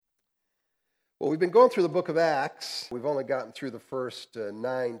Well, we've been going through the book of Acts. We've only gotten through the first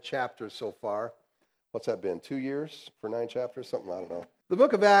 9 chapters so far. What's that been, 2 years for 9 chapters? Something, I don't know. The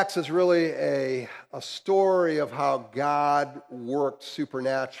book of Acts is really a story of how God worked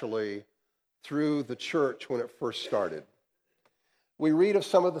supernaturally through the church when it first started. We read of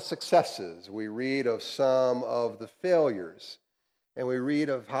some of the successes. We read of some of the failures. And we read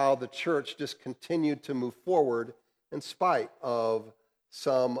of how the church just continued to move forward in spite of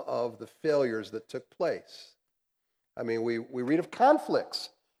some of the failures that took place. I mean, we read of conflicts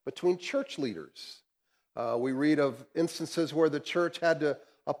between church leaders. We read of instances where the church had to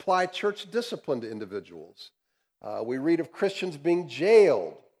apply church discipline to individuals. We read of Christians being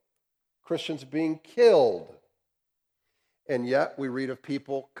jailed, Christians being killed. And yet we read of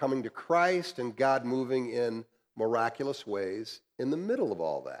people coming to Christ and God moving in miraculous ways in the middle of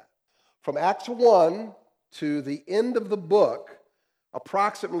all that. From Acts 1 to the end of the book,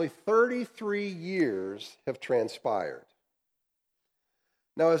 approximately 33 years have transpired.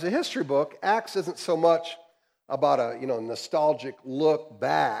 Now, as a history book, Acts isn't so much about a nostalgic look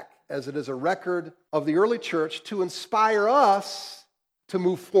back as it is a record of the early church to inspire us to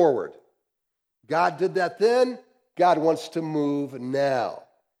move forward. God did that then. God wants to move now.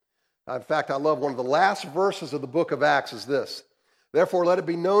 In fact, I love one of the last verses of the book of Acts is this. Therefore, let it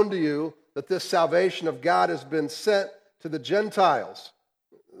be known to you that this salvation of God has been sent to the Gentiles.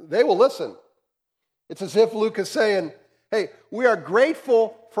 They will listen. It's as if Luke is saying, hey, we are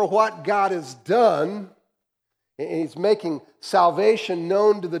grateful for what God has done. And he's making salvation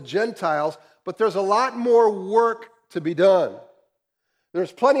known to the Gentiles, but there's a lot more work to be done.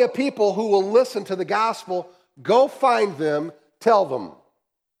 There's plenty of people who will listen to the gospel. Go find them, tell them.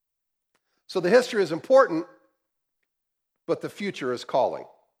 So the history is important, but the future is calling.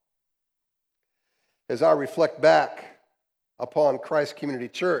 As I reflect back upon Christ Community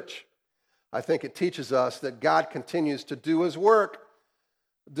Church, I think it teaches us that God continues to do his work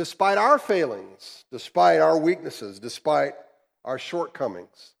despite our failings, despite our weaknesses, despite our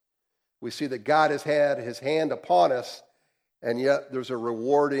shortcomings. We see that God has had his hand upon us, and yet there's a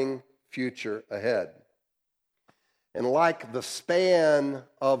rewarding future ahead. And like the span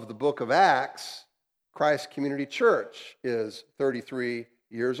of the book of Acts, Christ Community Church is 33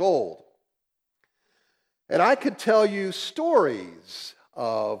 years old. And I could tell you stories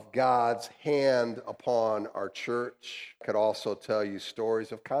of God's hand upon our church. I could also tell you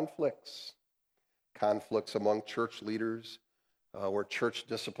stories of conflicts among church leaders, where church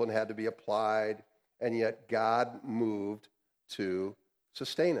discipline had to be applied, and yet God moved to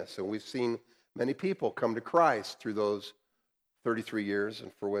sustain us. And we've seen many people come to Christ through those 33 years,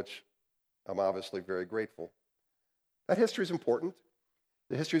 and for which I'm obviously very grateful. That history is important.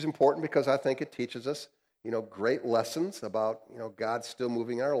 The history is important because I think it teaches us great lessons about, God still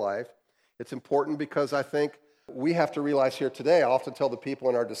moving in our life. It's important because I think we have to realize here today, I often tell the people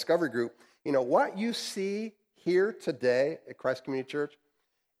in our discovery group, what you see here today at Christ Community Church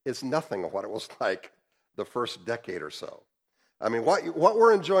is nothing of what it was like the first decade or so. I mean, what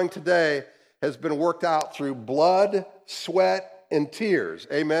we're enjoying today has been worked out through blood, sweat, and tears.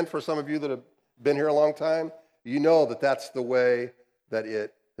 Amen? For some of you that have been here a long time, you know that that's the way that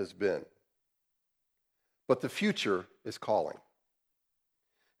it has been. But the future is calling.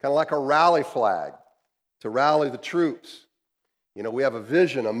 Kind of like a rally flag to rally the troops. We have a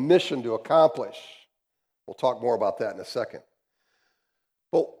vision, a mission to accomplish. We'll talk more about that in a second.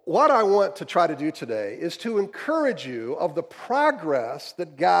 But what I want to try to do today is to encourage you of the progress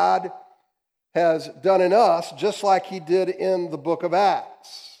that God has done in us, just like he did in the book of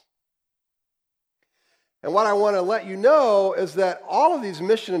Acts. And what I want to let you know is that all of these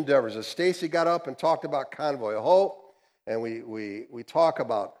mission endeavors, as Stacy got up and talked about Convoy of Hope, and we talk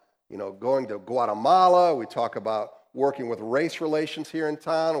about going to Guatemala, we talk about working with race relations here in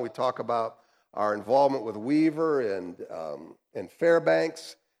town, and we talk about our involvement with Weaver and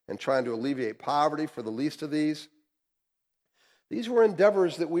Fairbanks and trying to alleviate poverty for the least of these. These were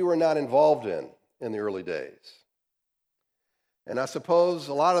endeavors that we were not involved in the early days. And I suppose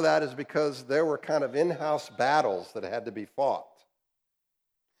a lot of that is because there were kind of in-house battles that had to be fought.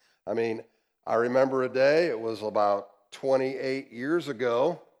 I mean, I remember a day, it was about 28 years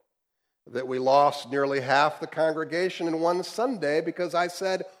ago, that we lost nearly half the congregation in one Sunday because I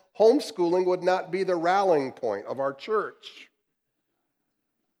said homeschooling would not be the rallying point of our church.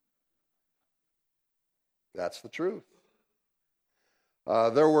 That's the truth.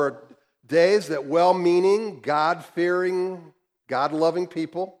 There were days that well-meaning, God-fearing, God-loving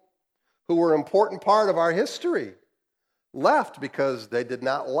people who were an important part of our history left because they did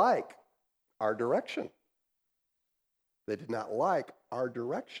not like our direction. They did not like our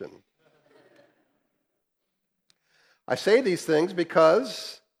direction. I say these things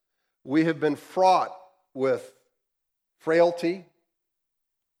because we have been fraught with frailty,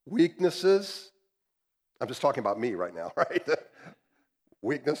 weaknesses. I'm just talking about me right now, right?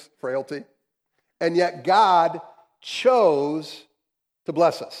 Weakness, frailty. And yet God chose to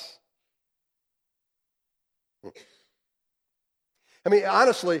bless us. I mean,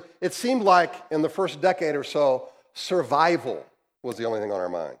 honestly, it seemed like in the first decade or so, survival was the only thing on our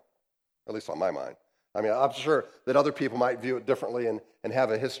mind, at least on my mind. I mean, I'm sure that other people might view it differently and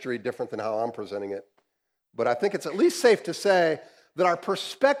have a history different than how I'm presenting it. But I think it's at least safe to say that our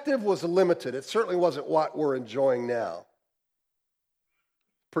perspective was limited. It certainly wasn't what we're enjoying now.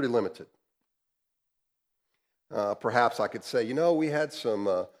 Pretty limited. Perhaps I could say, we had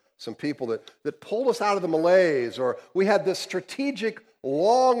some people that pulled us out of the malaise, or we had this strategic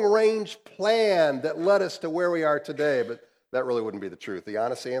long-range plan that led us to where we are today, but that really wouldn't be the truth. The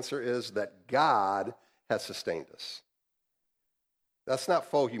honest answer is that God has sustained us. That's not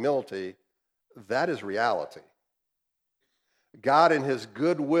faux humility. That is reality. God in his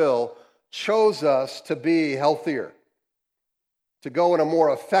goodwill chose us to be healthier, to go in a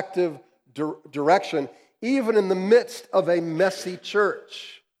more effective direction, even in the midst of a messy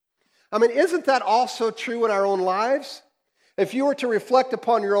church. I mean, isn't that also true in our own lives? If you were to reflect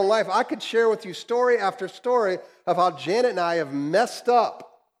upon your own life, I could share with you story after story of how Janet and I have messed up.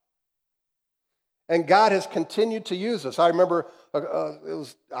 And God has continued to use us. I remember it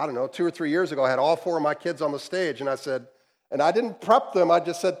was, 2 or 3 years ago, I had all 4 of my kids on the stage, and I said, and I didn't prep them, I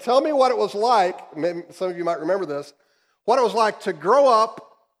just said, tell me what it was like, maybe some of you might remember this, what it was like to grow up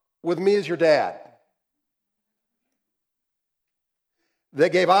with me as your dad. They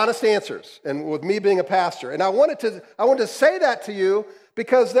gave honest answers, and with me being a pastor. And I wanted to say that to you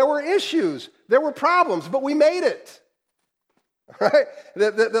because there were issues, there were problems, but we made it. Right?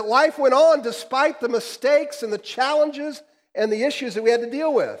 That life went on despite the mistakes and the challenges and the issues that we had to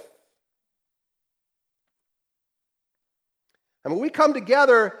deal with. I mean, we come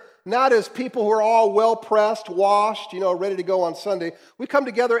together not as people who are all well-pressed, washed, ready to go on Sunday. We come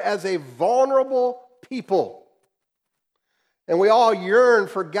together as a vulnerable people. And we all yearn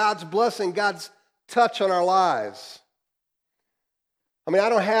for God's blessing, God's touch on our lives. I mean, I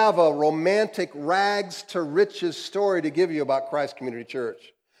don't have a romantic rags to riches story to give you about Christ Community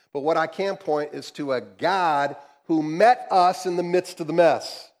Church. But what I can point is to a God who met us in the midst of the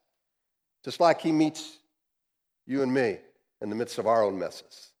mess, just like he meets you and me in the midst of our own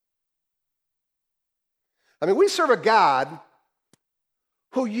messes. I mean, we serve a God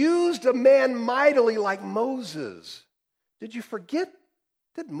who used a man mightily like Moses. Did you forget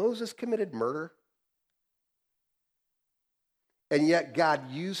that Moses committed murder? And yet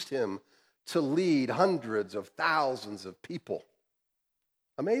God used him to lead hundreds of thousands of people.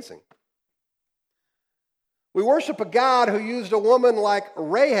 Amazing. We worship a God who used a woman like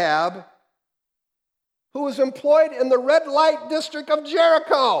Rahab, who was employed in the red light district of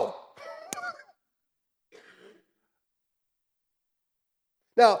Jericho.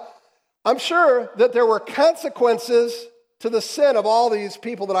 Now, I'm sure that there were consequences to the sin of all these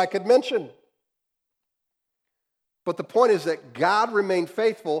people that I could mention. But the point is that God remained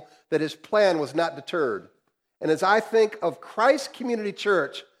faithful, that his plan was not deterred. And as I think of Christ Community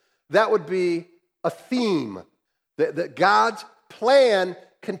Church, that would be a theme, that God's plan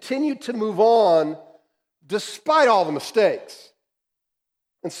continued to move on despite all the mistakes,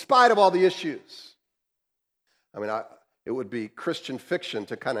 in spite of all the issues. I mean, it would be Christian fiction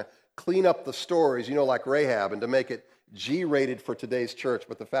to kind of clean up the stories, like Rahab, and to make it G-rated for today's church.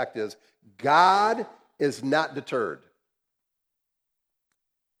 But the fact is, God is not deterred.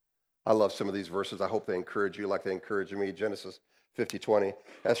 I love some of these verses. I hope they encourage you like they encourage me. Genesis 50:20.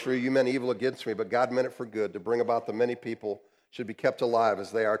 As for you meant evil against me, but God meant it for good, to bring about the many people should be kept alive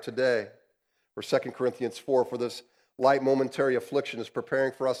as they are today. Or 2 Corinthians 4, for this light momentary affliction is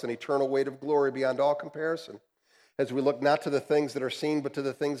preparing for us an eternal weight of glory beyond all comparison, as we look not to the things that are seen, but to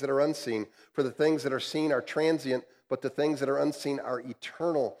the things that are unseen. For the things that are seen are transient, but the things that are unseen are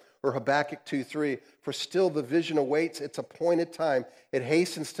eternal. Or Habakkuk 2:3, for still the vision awaits its appointed time. It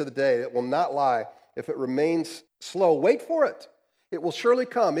hastens to the day. It will not lie. If it remains slow, wait for it. It will surely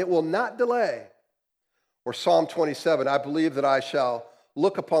come. It will not delay. Or Psalm 27, I believe that I shall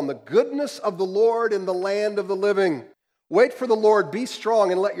look upon the goodness of the Lord in the land of the living. Wait for the Lord. Be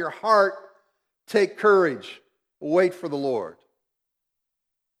strong and let your heart take courage. Wait for the Lord.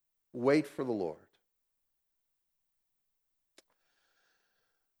 Wait for the Lord.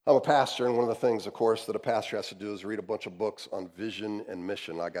 I'm a pastor, and one of the things, of course, that a pastor has to do is read a bunch of books on vision and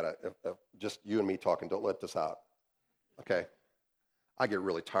mission. I got to, just you and me talking, don't let this out, okay? I get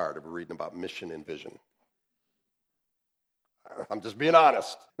really tired of reading about mission and vision. I'm just being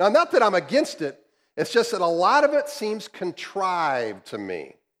honest. Now, not that I'm against it. It's just that a lot of it seems contrived to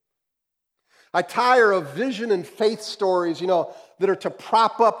me. I tire of vision and faith stories, that are to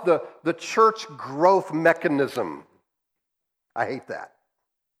prop up the church growth mechanism. I hate that.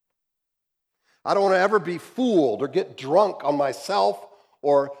 I don't want to ever be fooled or get drunk on myself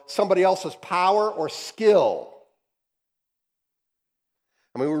or somebody else's power or skill.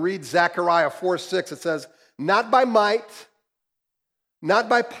 We read Zechariah 4:6. It says, "Not by might, not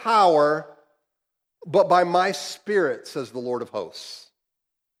by power, but by my Spirit, says the Lord of hosts."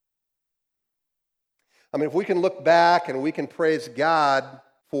 If we can look back and we can praise God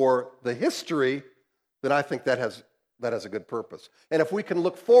for the history, then I think that has a good purpose. And if we can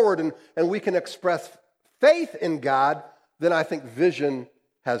look forward and we can express faith in God, then I think vision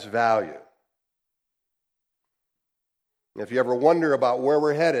has value. If you ever wonder about where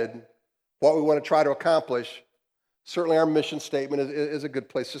we're headed, what we want to try to accomplish, certainly our mission statement is a good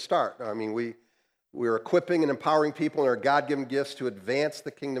place to start. We're equipping and empowering people in our God-given gifts to advance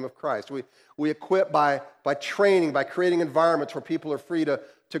the kingdom of Christ. We equip by training, by creating environments where people are free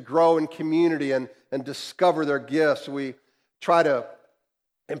to grow in community and discover their gifts. We try to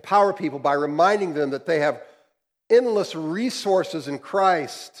empower people by reminding them that they have endless resources in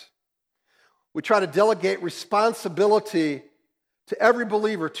Christ. We try to delegate responsibility to every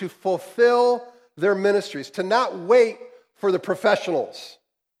believer to fulfill their ministries, to not wait for the professionals.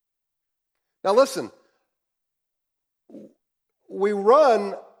 Now listen, we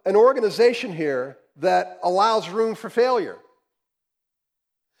run an organization here that allows room for failure.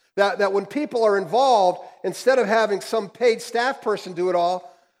 That when people are involved, instead of having some paid staff person do it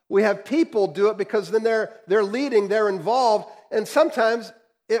all, we have people do it because then they're leading, they're involved, and sometimes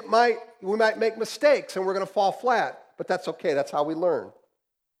we might make mistakes and we're going to fall flat, but that's okay. That's how we learn.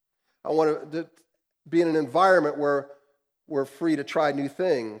 I want to be in an environment where we're free to try new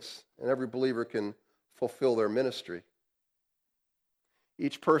things and every believer can fulfill their ministry.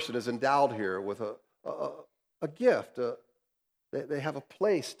 Each person is endowed here with a gift. They have a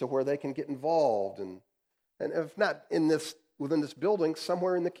place to where they can get involved, and if not within this building,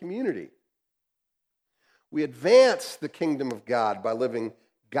 somewhere in the community. We advance the kingdom of God by living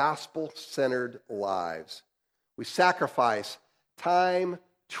gospel-centered lives. We sacrifice time,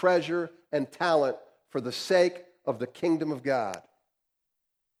 treasure, and talent for the sake of the kingdom of God.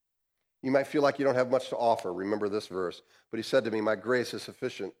 You might feel like you don't have much to offer. Remember this verse. But he said to me, "My grace is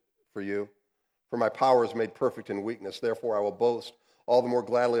sufficient for you, for my power is made perfect in weakness. Therefore I will boast all the more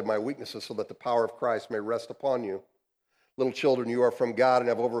gladly of my weaknesses, so that the power of Christ may rest upon you. Little children, you are from God and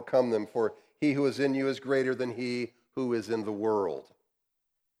have overcome them, for he who is in you is greater than he who is in the world."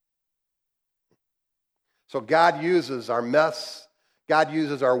 So God uses our mess. God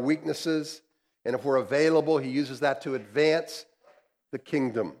uses our weaknesses. And if we're available, he uses that to advance the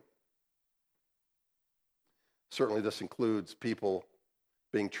kingdom. Certainly this includes people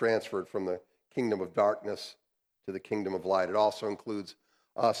being transferred from the kingdom of darkness to the kingdom of light. It also includes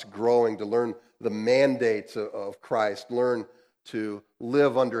us growing to learn the mandates of Christ, learn to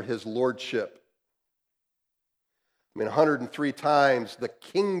live under his lordship. 103 times the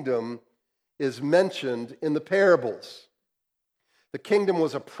kingdom is mentioned in the parables. The kingdom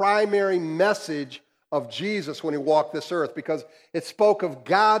was a primary message of Jesus when he walked this earth because it spoke of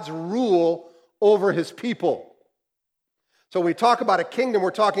God's rule over his people. So when we talk about a kingdom,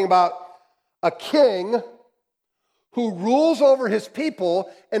 we're talking about a king who rules over his people,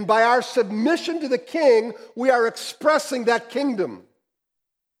 and by our submission to the king, we are expressing that kingdom.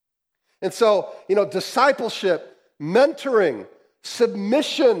 And so, discipleship, mentoring,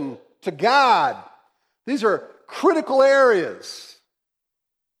 submission to God, these are critical areas.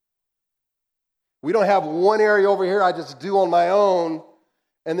 We don't have one area over here I just do on my own,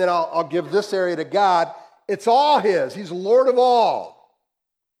 and then I'll give this area to God. It's all his. He's Lord of all.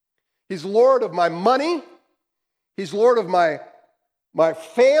 He's Lord of my money. He's Lord of my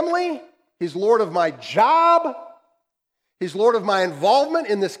family. He's Lord of my job. He's Lord of my involvement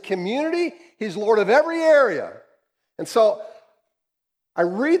in this community. He's Lord of every area. And so I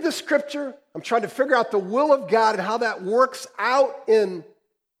read the scripture. I'm trying to figure out the will of God and how that works out in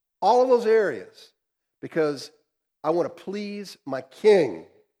all of those areas because I want to please my king.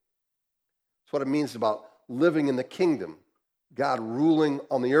 That's what it means about living in the kingdom, God ruling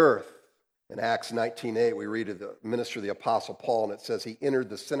on the earth. In Acts 19:8, we read of the ministry of the Apostle Paul, and it says he entered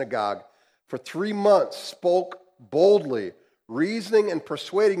the synagogue for 3 months, spoke boldly, reasoning and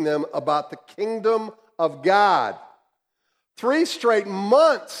persuading them about the kingdom of God. 3 straight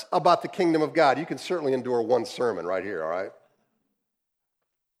months about the kingdom of God. You can certainly endure one sermon right here, all right?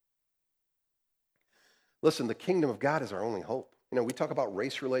 Listen, the kingdom of God is our only hope. We talk about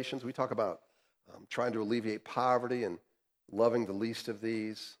race relations. We talk about trying to alleviate poverty and loving the least of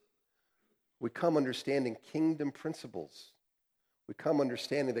these. We come understanding kingdom principles. We come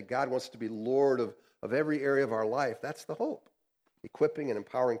understanding that God wants to be Lord of every area of our life. That's the hope. Equipping and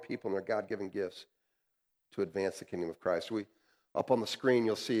empowering people in their God-given gifts to advance the kingdom of Christ. Up on the screen,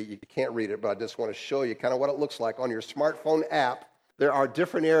 you'll see, you can't read it, but I just want to show you kind of what it looks like. On your smartphone app, there are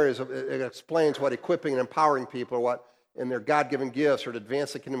different areas. It explains what equipping and empowering people are, what in their God-given gifts or to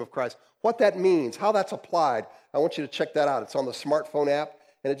advance the kingdom of Christ, what that means, how that's applied. I want you to check that out. It's on the smartphone app,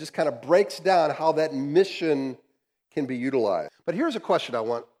 and it just kind of breaks down how that mission can be utilized. But here's a question I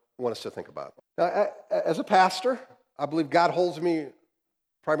want us to think about. Now, as a pastor, I believe God holds me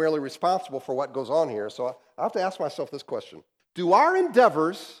primarily responsible for what goes on here, so I have to ask myself this question. Do our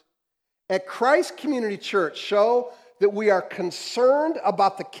endeavors at Christ Community Church show that we are concerned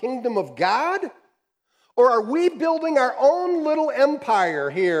about the kingdom of God? Or are we building our own little empire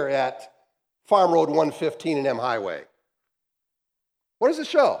here at Farm Road 115 and M Highway? What does it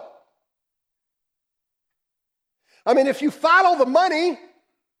show? I mean, if you follow the money,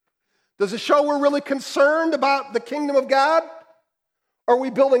 does it show we're really concerned about the kingdom of God? Or are we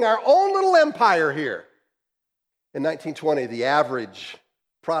building our own little empire here? In 1920, the average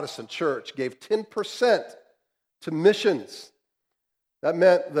Protestant church gave 10% to missions. That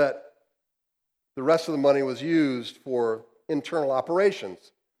meant that the rest of the money was used for internal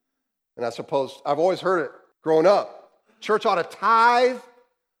operations. And I suppose, I've always heard it growing up. Church ought to tithe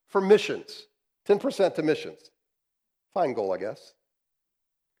for missions. 10% to missions. Fine goal, I guess.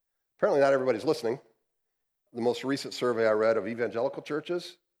 Apparently not everybody's listening. The most recent survey I read of evangelical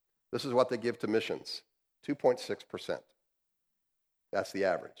churches, this is what they give to missions. 2.6%. That's the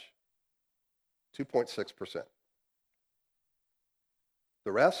average. 2.6%.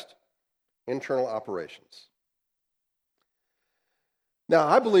 The rest, internal operations. Now,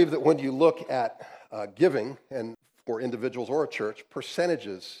 I believe that when you look at giving, and for individuals or a church,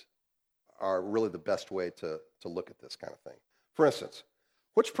 percentages are really the best way to look at this kind of thing. For instance,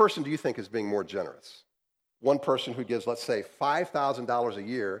 which person do you think is being more generous? One person who gives, let's say, $5,000 a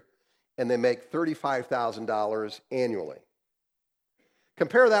year, and they make $35,000 annually.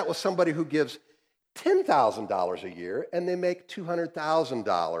 Compare that with somebody who gives $10,000 a year, and they make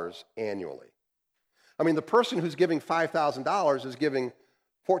 $200,000 annually. I mean, the person who's giving $5,000 is giving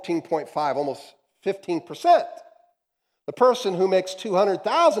 14.5, almost 15%. The person who makes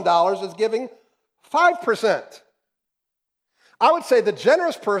 $200,000 is giving 5%. I would say the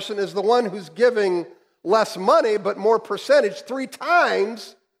generous person is the one who's giving less money, but more percentage, 3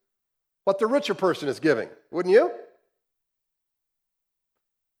 times what the richer person is giving. Wouldn't you?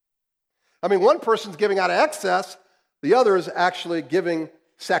 I mean, one person's giving out of excess, the other is actually giving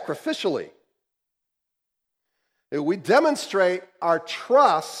sacrificially. We demonstrate our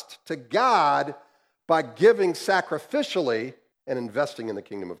trust to God by giving sacrificially and investing in the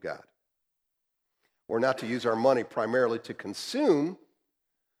kingdom of God. We're not to use our money primarily to consume,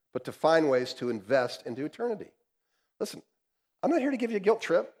 but to find ways to invest into eternity. Listen, I'm not here to give you a guilt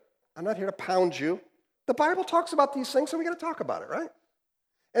trip. I'm not here to pound you. The Bible talks about these things, so we got to talk about it, right?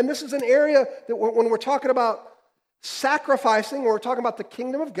 And this is an area that when we're talking about sacrificing, when we're talking about the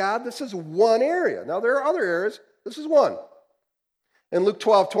kingdom of God, this is one area. Now, there are other areas. This is one. In Luke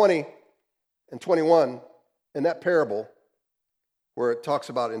 12:20 and 21, in that parable, where it talks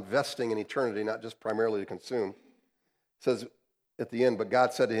about investing in eternity, not just primarily to consume, it says at the end, but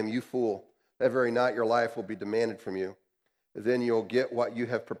God said to him, "You fool, that very night your life will be demanded from you. Then you'll get what you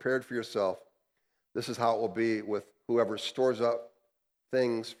have prepared for yourself. This is how it will be with whoever stores up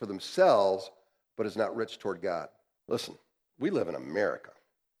things for themselves, but is not rich toward God." Listen, we live in America,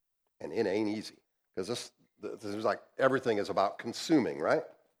 and it ain't easy, because this is like everything is about consuming, right?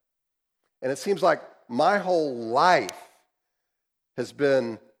 And it seems like my whole life has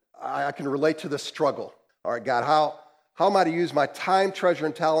been, I can relate to this struggle. All right, God, how am I to use my time, treasure,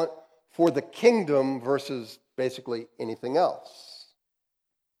 and talent for the kingdom versus basically anything else?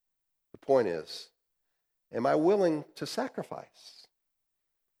 The point is, am I willing to sacrifice?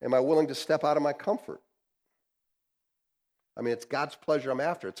 Am I willing to step out of my comfort? I mean, it's God's pleasure I'm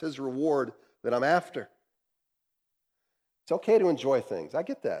after. It's His reward that I'm after. It's okay to enjoy things. I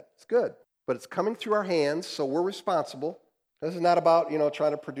get that. It's good. But it's coming through our hands, so we're responsible. This is not about,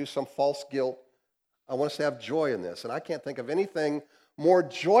 trying to produce some false guilt. I want us to have joy in this. And I can't think of anything more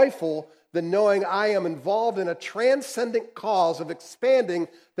joyful than knowing I am involved in a transcendent cause of expanding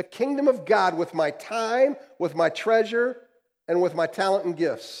the kingdom of God with my time, with my treasure, and with my talent and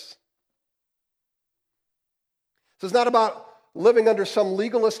gifts. So it's not about living under some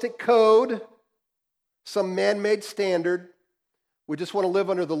legalistic code some man-made standard. We just want to live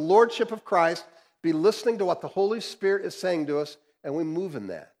under the lordship of Christ, be listening to what the Holy Spirit is saying to us, and we move in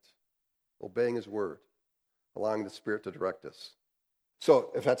that, obeying his word, allowing the Spirit to direct us.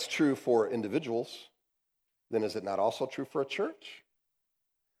 So if that's true for individuals, then is it not also true for a church?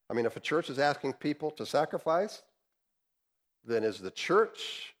 I mean, if a church is asking people to sacrifice, then is the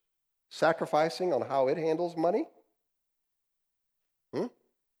church sacrificing on how it handles money?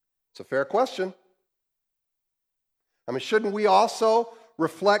 It's a fair question. I mean, shouldn't we also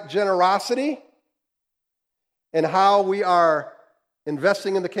reflect generosity in how we are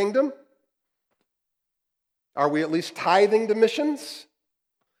investing in the kingdom? Are we at least tithing to missions?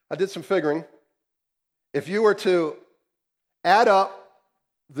 I did some figuring. If you were to add up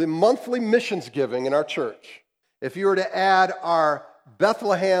the monthly missions giving in our church, if you were to add our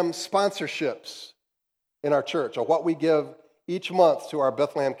Bethlehem sponsorships in our church, or what we give each month to our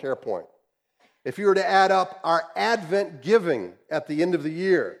Bethlehem Care Point, if you were to add up our Advent giving at the end of the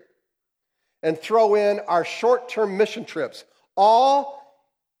year and throw in our short-term mission trips, all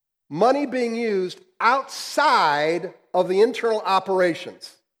money being used outside of the internal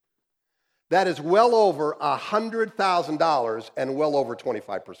operations, that is well over $100,000 and well over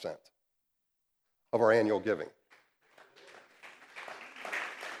 25% of our annual giving.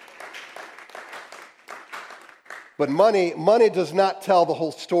 But money does not tell the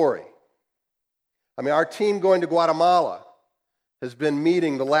whole story. I mean, our team going to Guatemala has been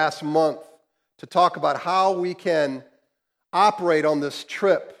meeting the last month to talk about how we can operate on this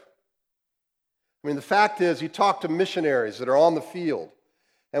trip. I mean, the fact is, you talk to missionaries that are on the field,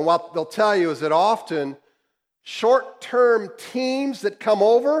 and what they'll tell you is that often short-term teams that come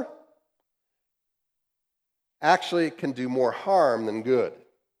over actually can do more harm than good.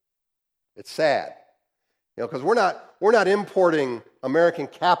 It's sad. You know, because we're not importing American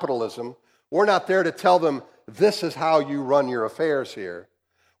capitalism. We're not there to tell them this is how you run your affairs here.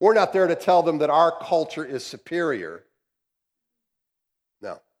 We're not there to tell them that our culture is superior.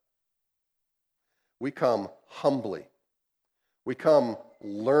 No. We come humbly. We come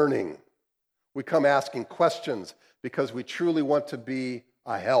learning. We come asking questions because we truly want to be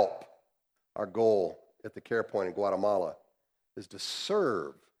a help. Our goal at the Care Point in Guatemala is to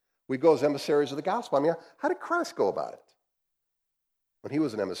serve. We go as emissaries of the gospel. I mean, how did Christ go about it when he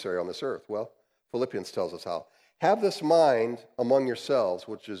was an emissary on this earth? Well, Philippians tells us how. Have this mind among yourselves,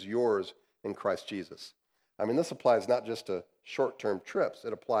 which is yours in Christ Jesus. I mean, this applies not just to short-term trips.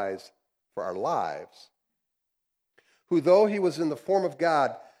 It applies for our lives. Who, though he was in the form of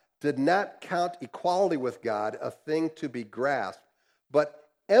God, did not count equality with God a thing to be grasped, but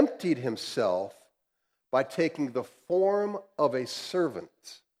emptied himself by taking the form of a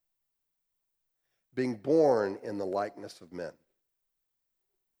servant, being born in the likeness of men.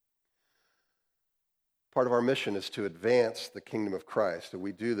 Part of our mission is to advance the kingdom of Christ, and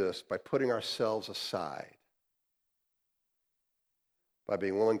we do this by putting ourselves aside, by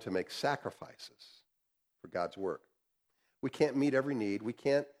being willing to make sacrifices for God's work. We can't meet every need. We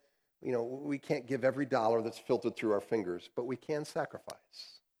can't give every dollar that's filtered through our fingers, but we can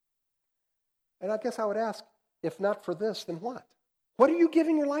sacrifice. And I guess I would ask, if not for this, then what? What are you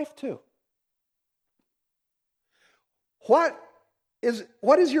giving your life to? What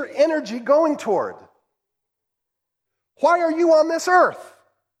is your energy going toward? Why are you on this earth?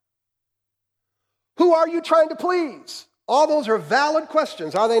 Who are you trying to please? All those are valid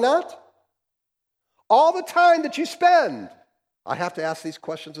questions, are they not? All the time that you spend, I have to ask these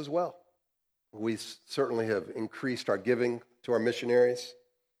questions as well. We certainly have increased our giving to our missionaries,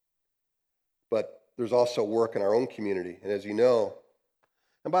 but there's also work in our own community. And as you know,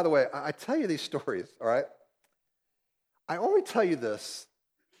 and by the way, I tell you these stories, all right? I only tell you this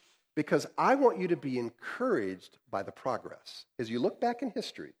because I want you to be encouraged by the progress. As you look back in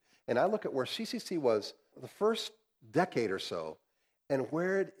history, and I look at where CCC was the first decade or so, and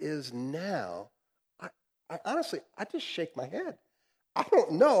where it is now, I honestly, I just shake my head. I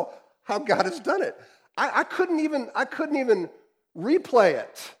don't know how God has done it. I couldn't even replay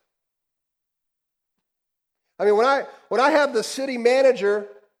it. I mean, when I have the city manager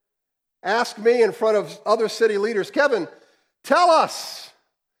ask me in front of other city leaders, Kevin, tell us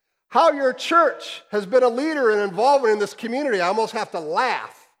how your church has been a leader and involvement in this community, I almost have to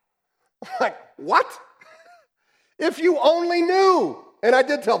laugh. I'm like, what? If you only knew, and I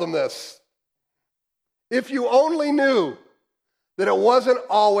did tell them this, if you only knew that it wasn't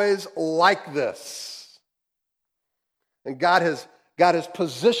always like this. And God has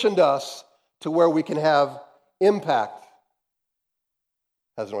positioned us to where we can have impact.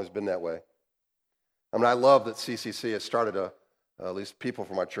 Hasn't always been that way. I mean, I love that CCC has started at least people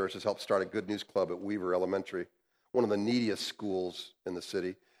from our church, has helped start a Good News Club at Weaver Elementary, one of the neediest schools in the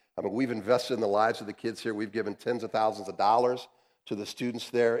city. I mean, we've invested in the lives of the kids here. We've given tens of thousands of dollars to the students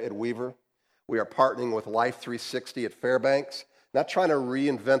there at Weaver. We are partnering with Life 360 at Fairbanks, not trying to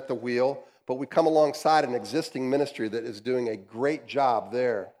reinvent the wheel, but we come alongside an existing ministry that is doing a great job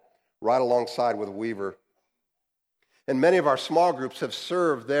there, right alongside with Weaver. And many of our small groups have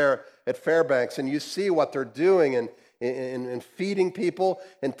served there at Fairbanks, and you see what they're doing in feeding people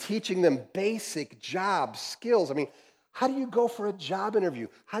and teaching them basic job skills. I mean, how do you go for a job interview?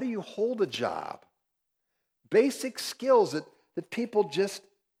 How do you hold a job? Basic skills that people just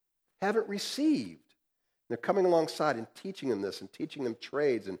haven't received. They're coming alongside and teaching them this and teaching them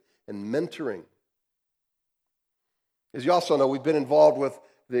trades and mentoring. As you also know, we've been involved with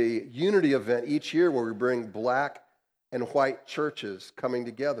the Unity event each year where we bring black and white churches coming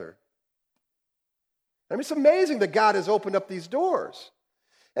together. I mean, it's amazing that God has opened up these doors.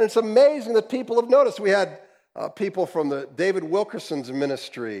 And it's amazing that people have noticed. We had people from the David Wilkerson's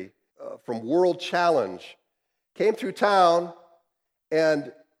ministry, from World Challenge, came through town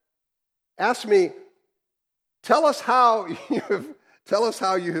and asked me, tell us how you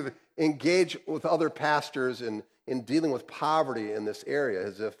have engaged with other pastors in dealing with poverty in this area,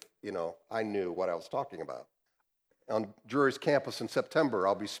 as if, I knew what I was talking about. On Drury's campus in September,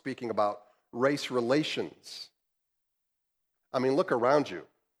 I'll be speaking about race relations. I mean, look around you.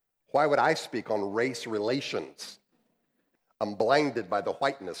 Why would I speak on race relations? I'm blinded by the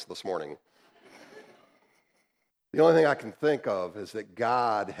whiteness this morning. The only thing I can think of is that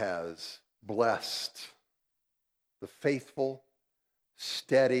God has blessed the faithful,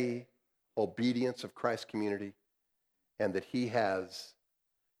 steady obedience of Christ's community, and that he has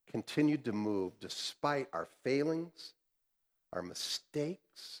continued to move despite our failings, our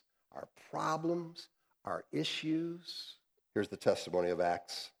mistakes, our problems, our issues. Here's the testimony of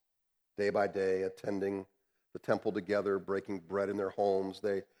Acts. Day by day, attending the temple together, breaking bread in their homes,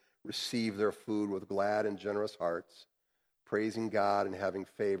 they received their food with glad and generous hearts, praising God and having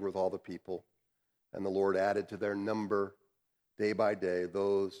favor with all the people. And the Lord added to their number day by day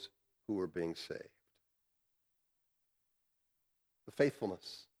those who were being saved. The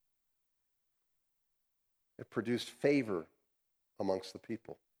faithfulness. It produced favor amongst the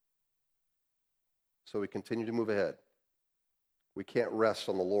people. So we continue to move ahead. We can't rest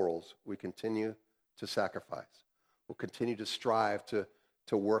on the laurels. We continue to sacrifice. We'll continue to strive to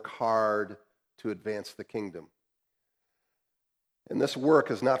work hard to advance the kingdom. And this work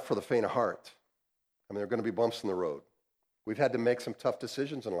is not for the faint of heart. I mean, there are going to be bumps in the road. We've had to make some tough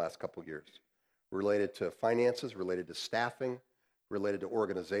decisions in the last couple of years related to finances, related to staffing, related to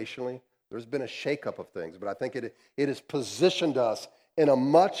organizationally. There's been a shakeup of things, but I think it has positioned us in a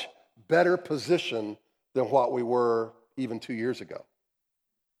much better position than what we were even 2 years ago.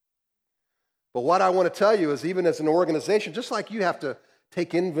 But what I want to tell you is, even as an organization, just like you have to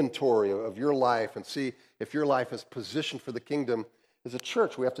take inventory of your life and see if your life is positioned for the kingdom, as a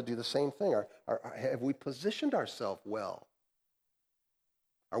church, we have to do the same thing. Have we positioned ourselves well?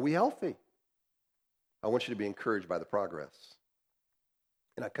 Are we healthy? I want you to be encouraged by the progress.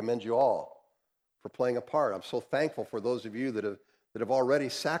 And I commend you all for playing a part. I'm so thankful for those of you that have already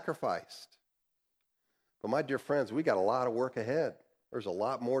sacrificed. But my dear friends, we got a lot of work ahead. There's a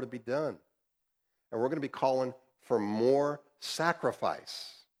lot more to be done. And we're going to be calling for more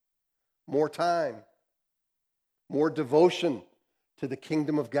sacrifice, more time, more devotion to the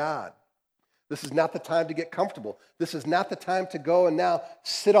kingdom of God. This is not the time to get comfortable. This is not the time to go and now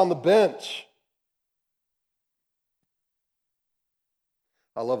sit on the bench.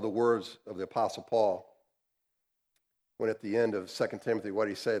 I love the words of the Apostle Paul when at the end of 2 Timothy, what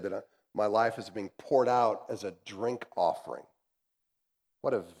he said, that my life is being poured out as a drink offering.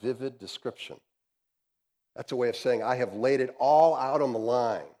 What a vivid description. That's a way of saying I have laid it all out on the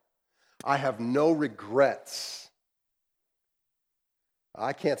line. I have no regrets.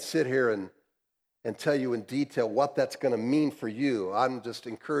 I can't sit here and tell you in detail what that's going to mean for you. I'm just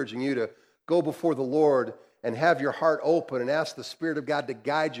encouraging you to go before the Lord and have your heart open and ask the Spirit of God to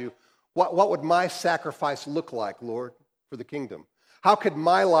guide you. What would my sacrifice look like, Lord, for the kingdom? How could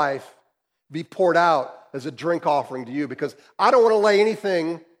my life be poured out as a drink offering to you? Because I don't want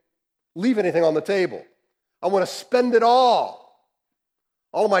to leave anything on the table. I want to spend it all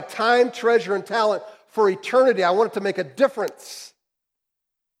of my time, treasure, and talent for eternity. I want it to make a difference.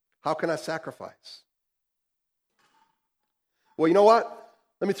 How can I sacrifice? Well, you know what?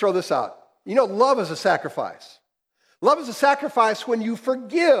 Let me throw this out. Love is a sacrifice. Love is a sacrifice when you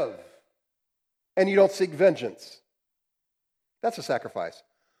forgive and you don't seek vengeance. That's a sacrifice.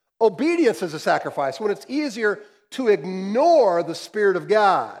 Obedience is a sacrifice when it's easier to ignore the Spirit of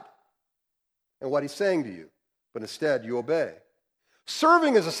God and what he's saying to you, but instead you obey.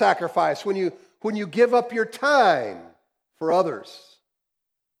 Serving is a sacrifice when you give up your time for others.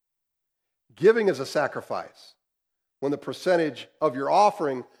 Giving is a sacrifice when the percentage of your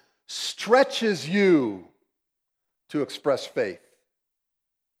offering stretches you to express faith.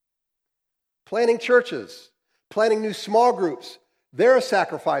 Planting churches, planting new small groups, they're a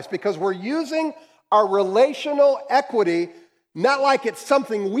sacrifice because we're using our relational equity not like it's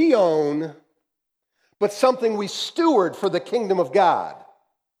something we own, but something we steward for the kingdom of God.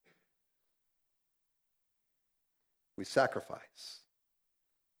 We sacrifice.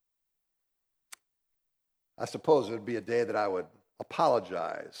 I suppose it would be a day that I would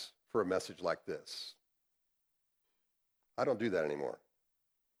apologize for a message like this. I don't do that anymore.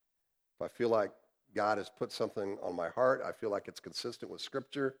 If I feel like God has put something on my heart, I feel like it's consistent with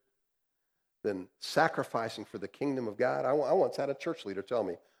Scripture, then sacrificing for the kingdom of God. I once had a church leader tell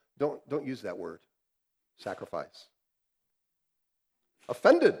me, don't use that word, sacrifice.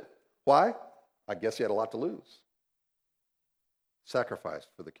 Offended. Why? I guess he had a lot to lose. Sacrifice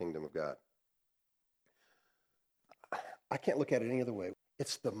for the kingdom of God. I can't look at it any other way.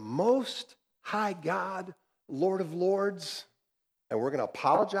 It's the most high God, Lord of Lords, and we're going to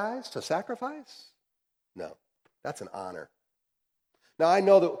apologize to sacrifice? No, that's an honor. Now, I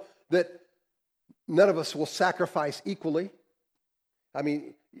know that none of us will sacrifice equally. I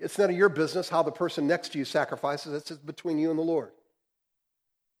mean, it's none of your business how the person next to you sacrifices. It's just between you and the Lord.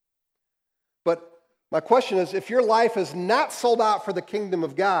 But my question is, if your life is not sold out for the kingdom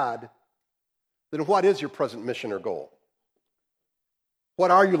of God, then what is your present mission or goal? What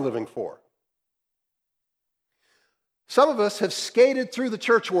are you living for? Some of us have skated through the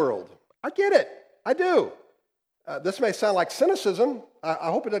church world. I get it. I do. This may sound like cynicism. I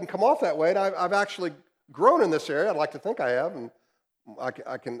hope it doesn't come off that way. And I've actually grown in this area. I'd like to think I have. And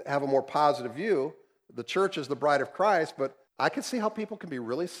I can have a more positive view. The church is the bride of Christ, but I can see how people can be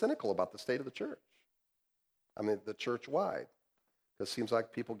really cynical about the state of the church. I mean, the church-wide. It seems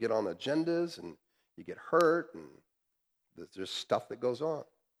like people get on agendas and you get hurt and there's stuff that goes on.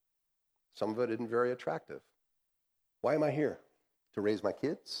 Some of it isn't very attractive. Why am I here? To raise my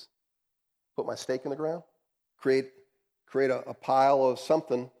kids? Put my stake in the ground? Create a pile of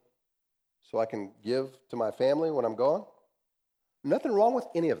something so I can give to my family when I'm gone? Nothing wrong with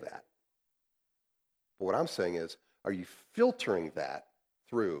any of that. But what I'm saying is, are you filtering that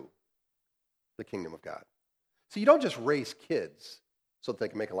through the kingdom of God? So you don't just raise kids so that they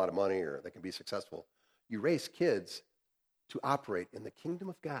can make a lot of money or they can be successful. You raise kids to operate in the kingdom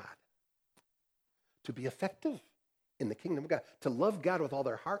of God, to be effective in the kingdom of God, to love God with all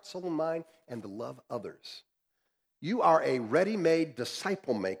their heart, soul, and mind, and to love others. You are a ready-made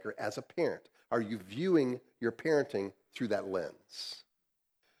disciple maker as a parent. Are you viewing your parenting through that lens?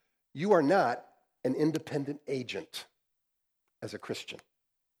 You are not an independent agent as a Christian.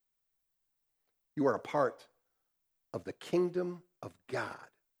 You are a part of the kingdom of God,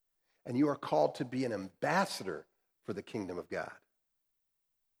 and you are called to be an ambassador for the kingdom of God.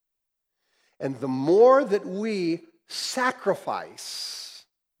 And the more that we sacrifice,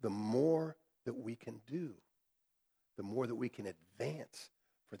 the more that we can do, the more that we can advance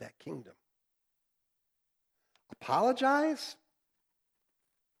for that kingdom. Apologize?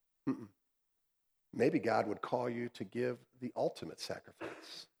 Maybe God would call you to give the ultimate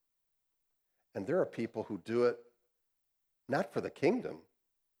sacrifice. And there are people who do it not for the kingdom,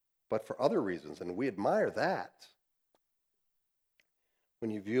 but for other reasons, and we admire that. When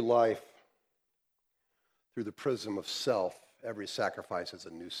you view life through the prism of self, every sacrifice is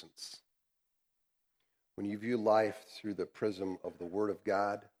a nuisance. When you view life through the prism of the Word of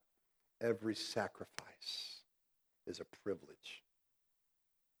God, every sacrifice is a privilege.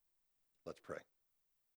 Let's pray.